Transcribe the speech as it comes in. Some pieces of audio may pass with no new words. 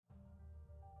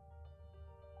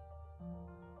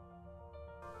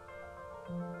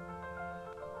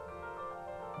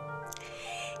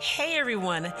Hey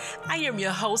everyone, I am your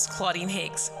host, Claudine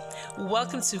Hicks.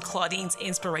 Welcome to Claudine's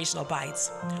Inspirational Bites,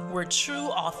 where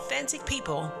true, authentic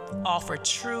people offer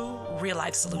true, real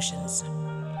life solutions.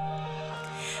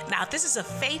 Now, this is a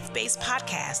faith-based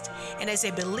podcast, and as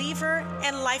a believer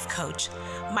and life coach,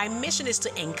 my mission is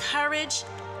to encourage,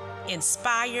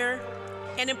 inspire,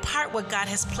 and impart what God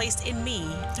has placed in me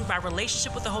through my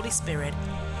relationship with the Holy Spirit,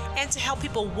 and to help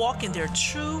people walk in their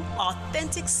true,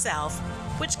 authentic self,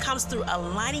 which comes through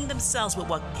aligning themselves with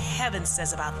what heaven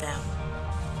says about them.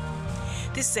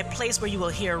 This is a place where you will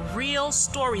hear real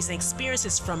stories and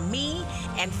experiences from me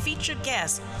and featured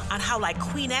guests on how, like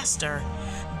Queen Esther,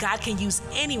 God can use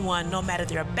anyone, no matter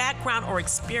their background or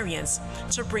experience,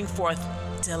 to bring forth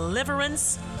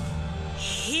deliverance,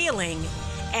 healing,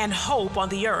 and hope on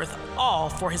the earth, all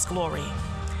for His glory.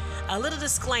 A little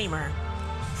disclaimer: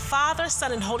 Father,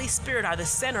 Son, and Holy Spirit are the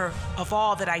center of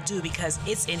all that I do because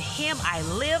it's in Him I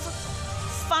live,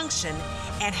 function,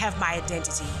 and have my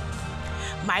identity.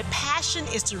 My passion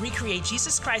is to recreate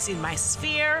Jesus Christ in my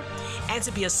sphere and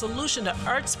to be a solution to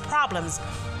earth's problems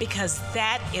because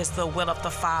that is the will of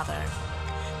the Father.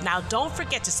 Now, don't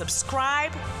forget to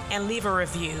subscribe and leave a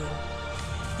review.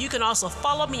 You can also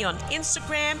follow me on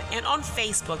Instagram and on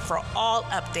Facebook for all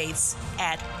updates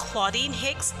at Claudine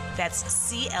Hicks. That's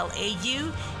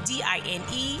ClaudineHicks.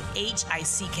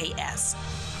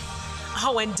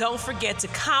 Oh, and don't forget to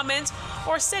comment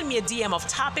or send me a DM of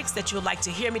topics that you would like to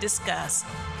hear me discuss.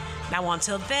 Now,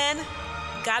 until then,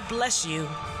 God bless you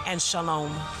and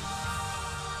shalom.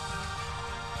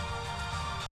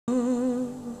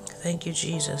 Thank you,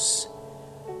 Jesus.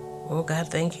 Oh, God,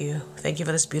 thank you. Thank you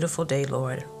for this beautiful day,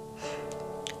 Lord.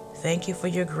 Thank you for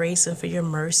your grace and for your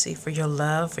mercy, for your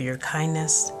love, for your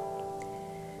kindness.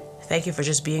 Thank you for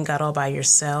just being God all by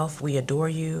yourself. We adore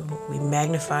you. We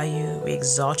magnify you. We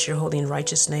exalt your holy and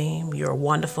righteous name. You're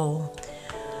wonderful.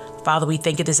 Father, we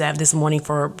thank you this morning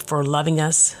for loving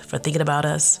us, for thinking about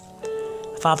us.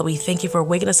 Father, we thank you for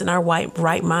waking us in our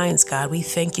right minds, God. We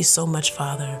thank you so much,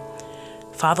 Father.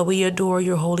 Father, we adore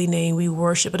your holy name. We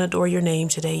worship and adore your name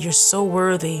today. You're so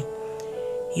worthy.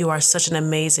 You are such an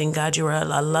amazing God. You are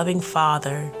a loving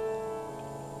Father.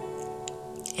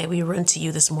 And we run to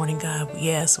you this morning, God.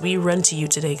 Yes, we run to you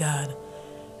today, God.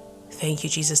 Thank you,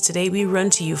 Jesus. Today we run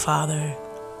to you, Father.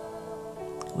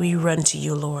 We run to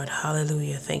you, Lord.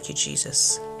 Hallelujah. Thank you,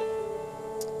 Jesus.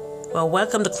 Well,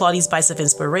 welcome to Claudine's Bites of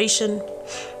Inspiration.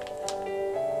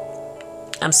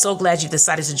 I'm so glad you've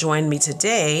decided to join us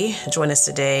today.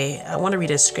 I want to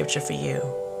read a scripture for you.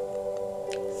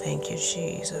 Thank you,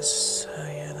 Jesus.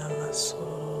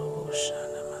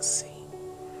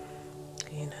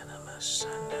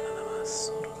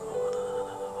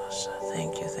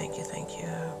 Thank you.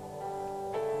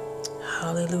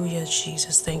 Hallelujah,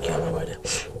 Jesus. Thank you, Lord.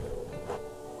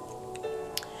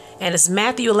 And it's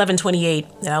Matthew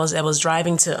 11:28. I was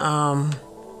driving to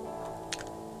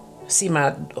see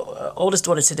my oldest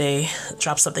daughter today,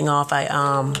 drop something off.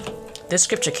 This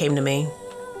scripture came to me.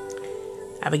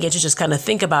 I began to just kind of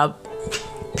think about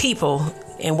people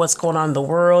and what's going on in the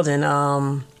world, and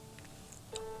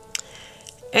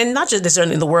not just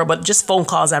necessarily in the world, but just phone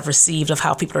calls I've received of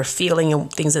how people are feeling and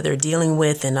things that they're dealing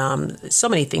with, and so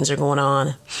many things are going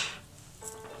on.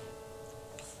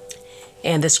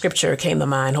 And this scripture came to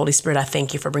mind. Holy Spirit, I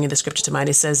thank you for bringing the scripture to mind.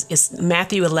 It says, it's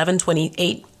Matthew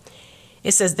 11:28.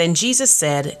 It says, "Then Jesus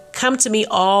said, 'Come to me,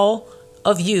 all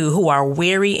of you who are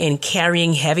weary and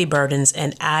carrying heavy burdens,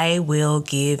 and I will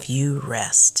give you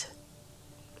rest.'"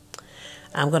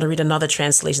 I'm going to read another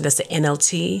translation. That's the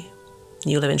NLT,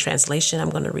 New Living Translation. I'm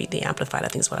going to read the Amplified. I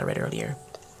think is what I read earlier.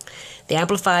 The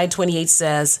Amplified 28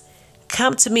 says,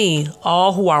 "Come to me,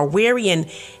 all who are weary and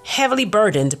heavily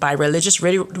burdened by religious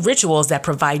rituals that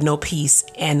provide no peace,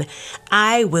 and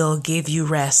I will give you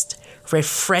rest,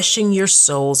 refreshing your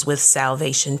souls with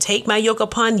salvation. Take my yoke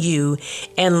upon you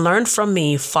and learn from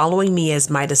me, following me as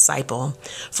my disciple.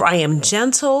 For I am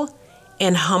gentle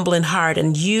and humble in heart,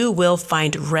 and you will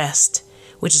find rest,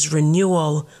 which is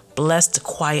renewal, blessed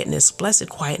quietness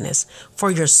for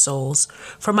your souls.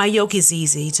 For my yoke is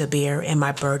easy to bear and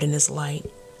my burden is light."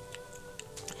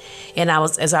 And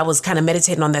as I was kind of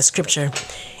meditating on that scripture,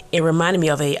 it reminded me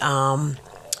of I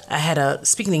had a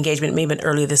speaking engagement maybe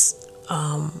earlier this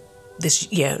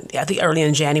year, I think early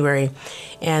in January,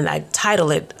 and I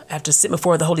titled it after sitting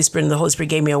before the Holy Spirit, and the Holy Spirit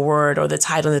gave me a word, or the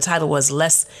title was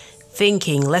 "Less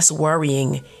Thinking, Less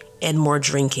Worrying, and More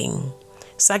Drinking."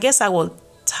 So I guess I will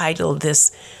title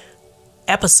this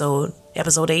episode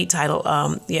 8, title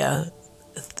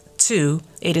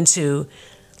 8 and 2,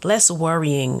 "Less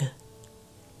Worrying,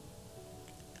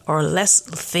 or less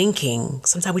thinking.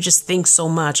 Sometimes we just think so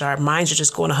much. Our minds are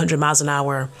just going 100 miles an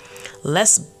hour.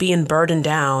 Less being burdened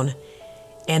down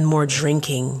and more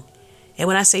drinking. And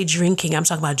when I say drinking, I'm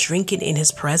talking about drinking in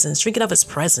his presence, drinking of his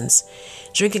presence,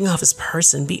 drinking of his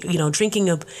person, drinking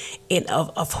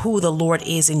of who the Lord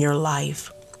is in your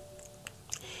life.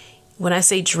 When I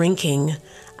say drinking,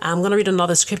 I'm going to read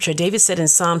another scripture. David said in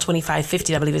Psalm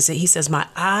 25:50, I believe it said, he says, my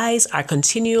eyes are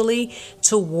continually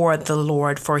toward the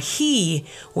Lord, for he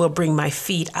will bring my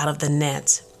feet out of the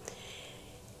net.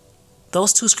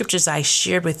 Those two scriptures I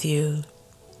shared with you,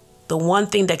 the one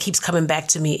thing that keeps coming back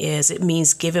to me is it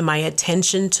means giving my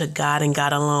attention to God and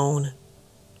God alone.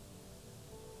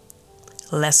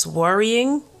 Less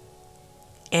worrying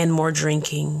and more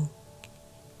drinking.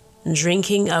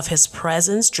 Drinking of his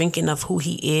presence, drinking of who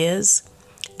he is,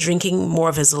 drinking more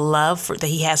of his love that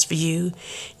he has for you,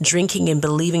 drinking and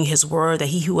believing his word that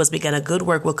he who has begun a good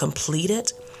work will complete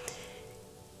it,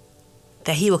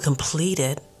 that he will complete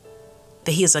it,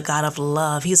 that he is a God of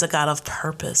love, he is a God of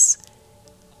purpose.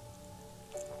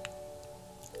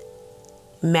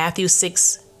 Matthew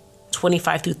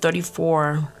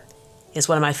 6:25-34 is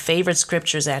one of my favorite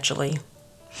scriptures, actually.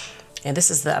 And this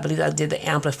is I believe I did the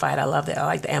Amplified. I love that. I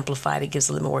like the Amplified. It gives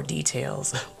a little more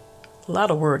details. A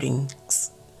lot of wordings.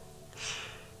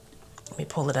 Let me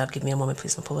pull it up. Give me a moment,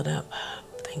 please. I'll pull it up.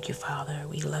 Thank you, Father.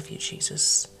 We love you,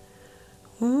 Jesus.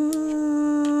 We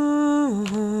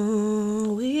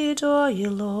adore you,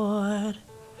 Lord.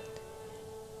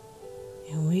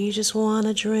 And we just want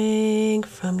to drink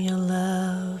from your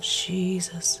love,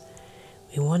 Jesus.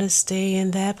 We want to stay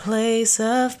in that place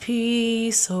of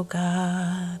peace, oh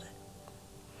God.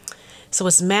 So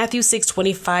it's Matthew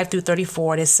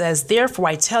 6:25-34, and it says, therefore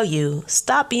I tell you,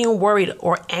 stop being worried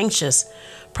or anxious,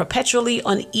 perpetually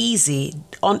uneasy,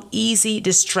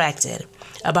 distracted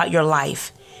about your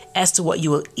life as to what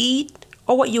you will eat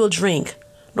or what you will drink,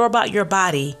 nor about your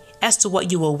body as to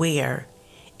what you will wear.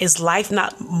 Is life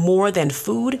not more than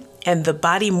food, and the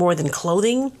body more than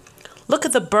clothing? Look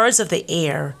at the birds of the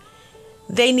air.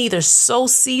 They neither sow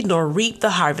seed nor reap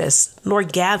the harvest, nor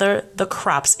gather the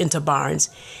crops into barns,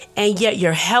 and yet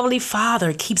your heavenly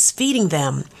Father keeps feeding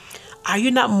them. Are you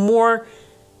not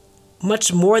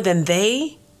much more than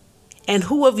they? And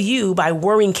who of you, by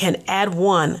worrying, can add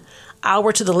 1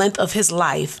 hour to the length of his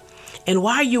life? And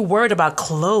why are you worried about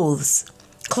clothes?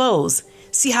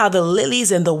 See how the lilies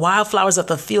and the wildflowers of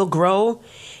the field grow?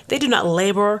 They do not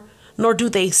labor, nor do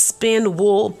they spin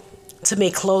wool to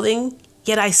make clothing.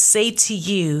 Yet I say to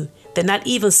you that not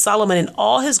even Solomon in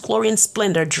all his glory and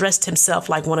splendor dressed himself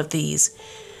like one of these.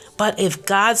 But if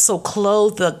God so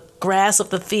clothed the grass of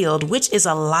the field, which is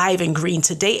alive and green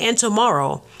today and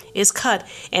tomorrow, is cut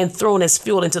and thrown as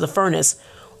fuel into the furnace,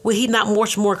 will he not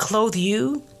much more clothe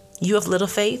you, you of little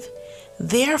faith?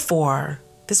 Therefore,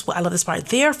 I love this part.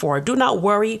 Therefore, do not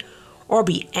worry or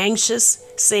be anxious,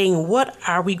 saying, what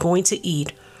are we going to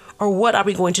eat? Or what are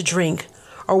we going to drink?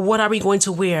 Or what are we going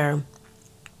to wear?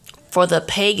 For the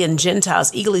pagan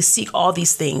Gentiles eagerly seek all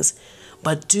these things.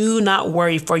 But do not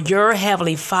worry, for your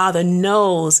heavenly Father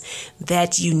knows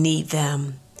that you need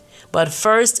them. But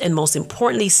first and most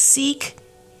importantly, seek,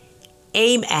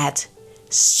 aim at,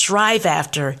 strive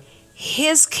after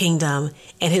his kingdom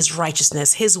and his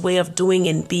righteousness, his way of doing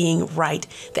and being right,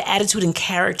 the attitude and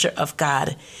character of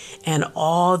God. And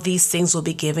all these things will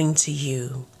be given to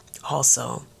you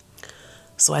also.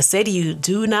 So I say to you,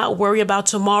 do not worry about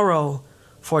tomorrow,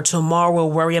 for tomorrow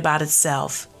will worry about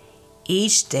itself.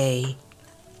 Each day,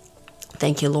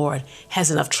 thank you, Lord,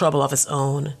 has enough trouble of its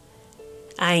own.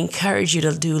 I encourage you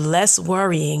to do less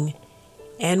worrying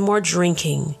and more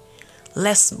drinking,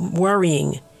 less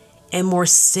worrying and more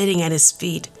sitting at his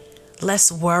feet,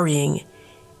 less worrying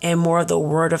and more of the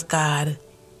word of God.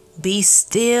 Be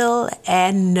still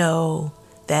and know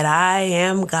that I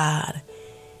am God.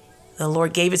 The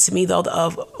Lord gave it to me though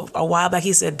a while back.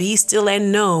 He said, be still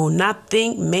and know, not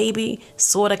think, maybe,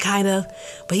 sort of, kind of.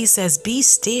 But he says, be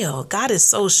still. God is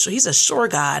so sure. He's a sure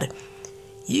God.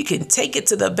 You can take it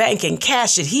to the bank and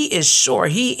cash it. He is sure.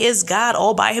 He is God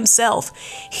all by himself.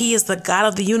 He is the God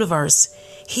of the universe.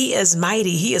 He is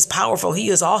mighty. He is powerful. He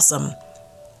is awesome.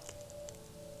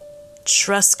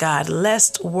 Trust God,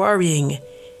 less worrying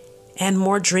and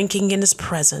more drinking in his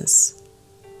presence.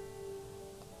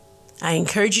 I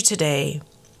encourage you today.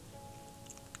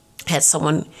 Had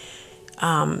someone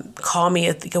call me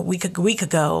a week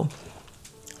ago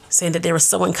saying that there was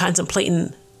someone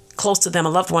contemplating close to them, a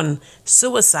loved one,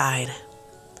 suicide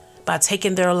by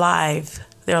taking their life.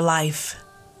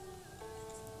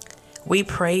 We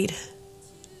prayed,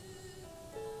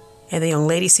 and the young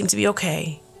lady seemed to be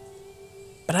okay.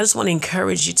 But I just want to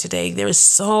encourage you today. There is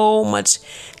so much,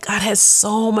 God has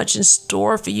so much in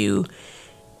store for you.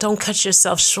 Don't cut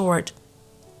yourself short.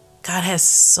 God has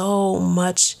so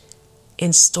much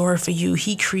in store for you.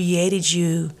 He created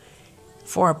you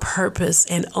for a purpose,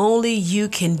 and only you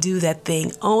can do that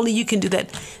thing. Only you can do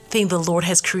that thing the Lord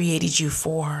has created you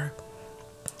for.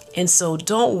 And so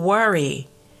don't worry.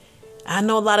 I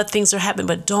know a lot of things are happening,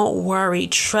 but don't worry.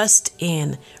 Trust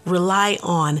in, rely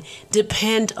on,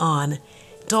 depend on.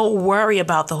 Don't worry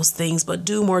about those things, but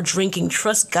do more drinking.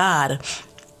 Trust God.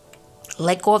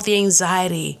 Let go of the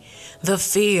anxiety, the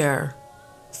fear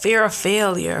of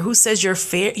failure. Who says you're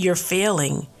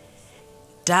failing?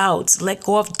 Doubts. Let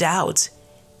go of doubt.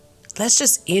 Let's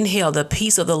just inhale the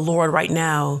peace of the Lord right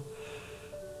now.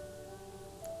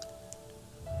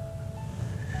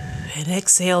 And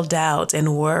exhale doubt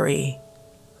and worry.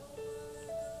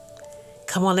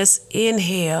 Come on, let's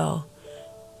inhale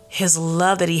His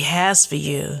love that He has for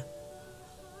you.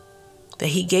 That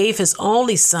He gave His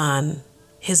only Son,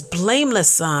 His blameless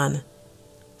Son,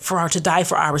 to die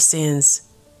for our sins.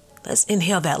 Let's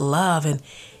inhale that love and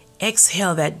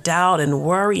exhale that doubt and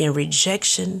worry and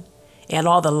rejection and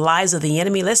all the lies of the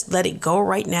enemy. Let's let it go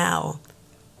right now.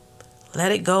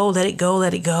 Let it go, let it go,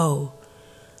 let it go.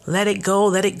 Let it go,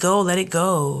 let it go, let it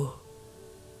go.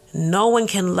 No one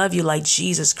can love you like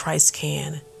Jesus Christ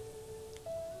can.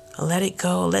 Let it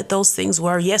go. Let those things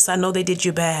worry. Yes, I know they did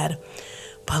you bad,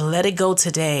 but let it go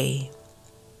today.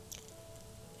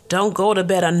 Don't go to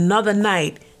bed another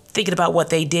night thinking about what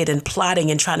they did and plotting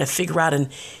and trying to figure out, and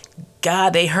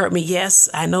God, they hurt me. Yes,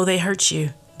 I know they hurt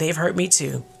you. They've hurt me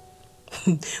too.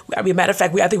 I mean, matter of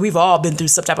fact, I think we've all been through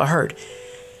some type of hurt.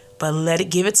 But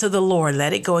give it to the Lord.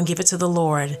 Let it go and give it to the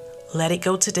Lord. Let it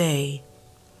go today.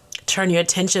 Turn your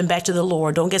attention back to the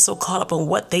Lord. Don't get so caught up on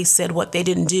what they said, what they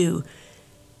didn't do,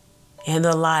 and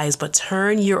the lies. But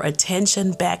turn your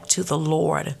attention back to the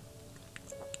Lord.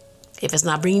 If it's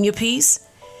not bringing you peace,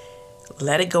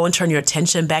 let it go and turn your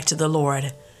attention back to the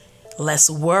Lord. Less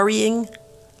worrying,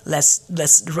 less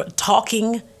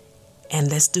talking, and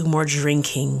let's do more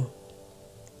drinking.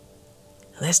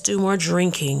 Let's do more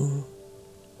drinking.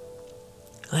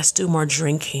 Let's do more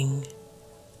drinking.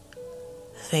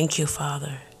 Thank you,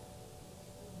 Father.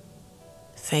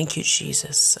 Thank you,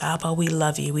 Jesus. Abba, we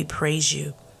love you. We praise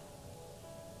you.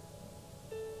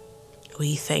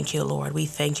 We thank you, Lord. We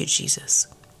thank you, Jesus.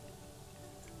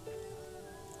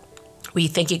 We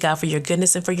thank you, God, for your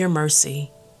goodness and for your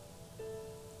mercy.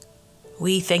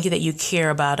 We thank you that you care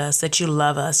about us, that you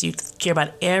love us. You care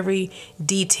about every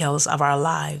details of our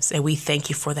lives. And we thank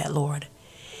you for that, Lord.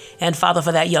 And Father,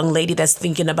 for that young lady that's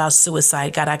thinking about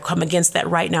suicide, God, I come against that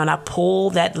right now and I pull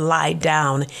that lie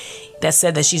down that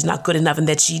said that she's not good enough and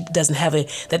that she doesn't have it,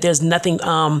 that there's nothing,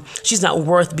 she's not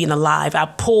worth being alive. I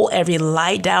pull every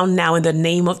lie down now in the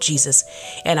name of Jesus.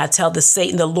 And I tell the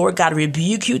Satan, the Lord God,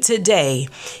 rebuke you today.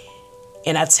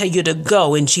 And I tell you to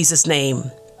go in Jesus' name.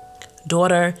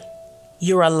 Daughter,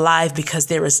 you're alive because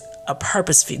there is a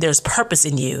purpose. There's purpose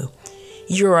in you.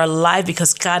 You're alive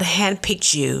because God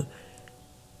handpicked you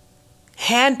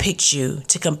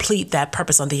to complete that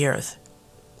purpose on the earth.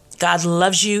 God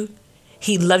loves you.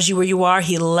 He loves you where you are.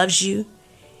 He loves you.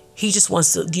 He just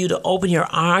wants you to open your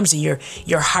arms and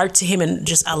your heart to Him and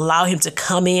just allow Him to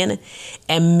come in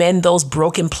and mend those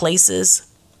broken places,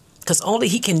 because only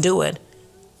He can do it.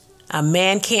 A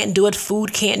man can't do it.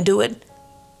 Food can't do it.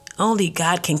 Only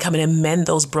God can come in and mend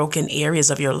those broken areas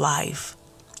of your life.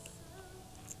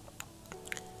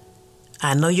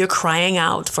 I know you're crying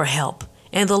out for help,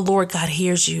 and the Lord God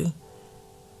hears you.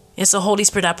 And so, Holy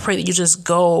Spirit, I pray that you just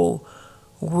go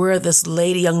where this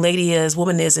young lady is,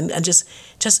 woman is, and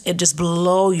just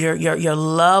blow your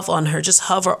love on her. Just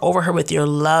hover over her with your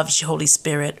love, Holy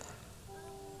Spirit.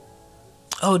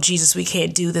 Oh, Jesus, we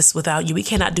can't do this without you. We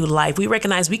cannot do life. We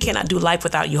recognize we cannot do life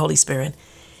without you, Holy Spirit.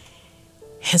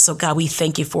 And so, God, we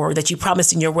thank you for that you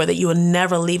promised in your word that you will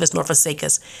never leave us nor forsake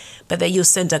us, but that you'll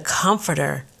send a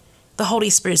comforter, the Holy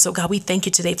Spirit. So, God, we thank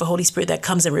you today for Holy Spirit that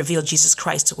comes and reveals Jesus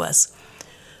Christ to us.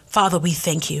 Father, we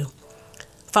thank you.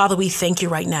 Father, we thank you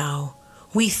right now.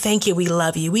 We thank you. We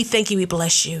love you. We thank you. We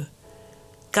bless you.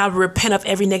 God, we repent of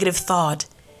every negative thought.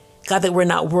 God, that we're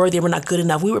not worthy, we're not good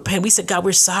enough. We repent. We said, God,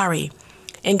 we're sorry.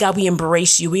 And God, we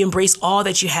embrace you. We embrace all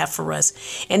that you have for us.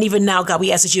 And even now, God,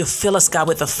 we ask that you fill us, God,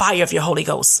 with the fire of your Holy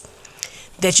Ghost.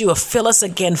 That you will fill us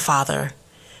again, Father.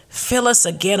 Fill us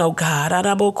again, oh God.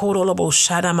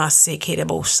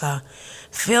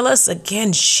 Fill us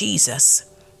again, Jesus.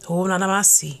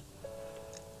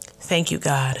 Thank you,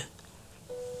 God.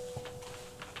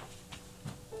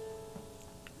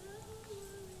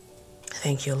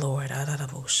 Thank you, Lord.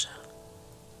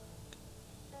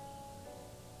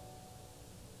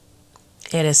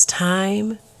 It is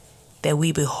time that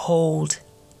we behold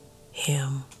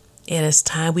him. It is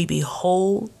time we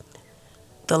behold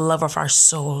the love of our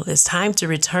soul. It's time to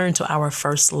return to our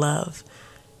first love.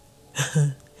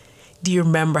 Do you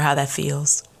remember how that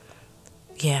feels?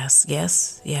 Yes,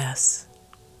 yes, yes.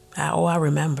 I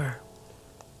remember.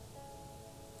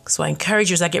 So I encourage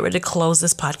you as I get ready to close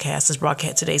this podcast, this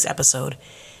broadcast, today's episode,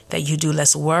 that you do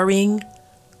less worrying,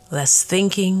 less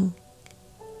thinking,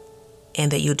 and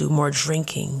that you do more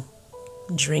drinking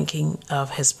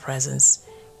of his presence,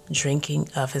 drinking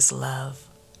of his love.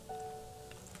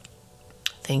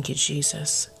 Thank you,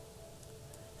 Jesus.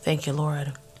 Thank you,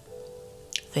 Lord.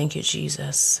 Thank you,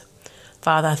 Jesus.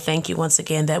 Father, I thank you once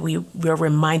again that we are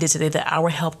reminded today that our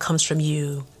help comes from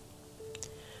you.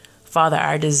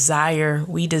 Father,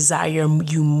 we desire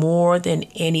you more than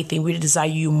anything. We desire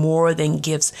you more than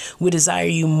gifts. We desire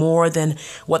you more than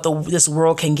what this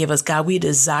world can give us. God, we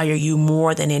desire you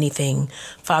more than anything.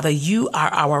 Father, you are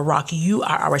our rock. You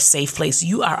are our safe place.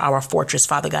 You are our fortress,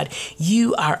 Father God.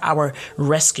 You are our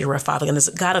rescuer, Father God.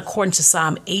 God, according to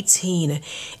Psalm 18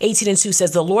 and 2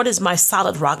 says, the Lord is my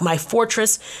solid rock, my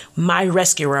fortress, my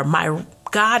rescuer. My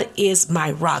God is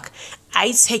my rock.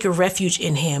 I take a refuge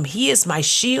in him. He is my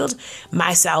shield,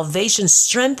 my salvation,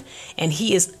 strength, and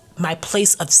he is my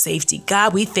place of safety.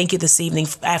 God, we thank you this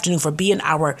afternoon for being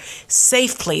our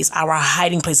safe place, our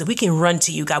hiding place, that we can run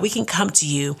to you, God. We can come to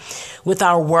you with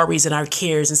our worries and our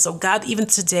cares. And so, God, even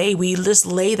today, we just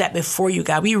lay that before you,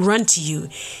 God. We run to you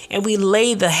and we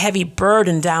lay the heavy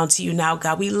burden down to you now,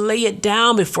 God. We lay it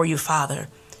down before you, Father.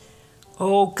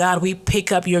 Oh, God, we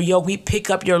pick up your yoke. We pick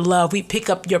up your love. We pick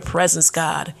up your presence,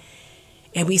 God.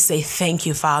 And we say thank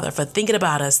you, Father, for thinking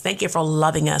about us. Thank you for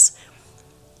loving us.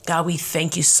 God, we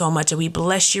thank you so much and we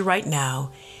bless you right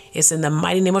now. It's in the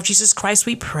mighty name of Jesus Christ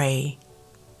we pray.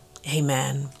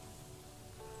 Amen.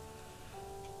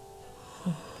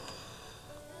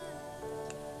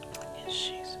 Yes,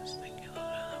 Jesus.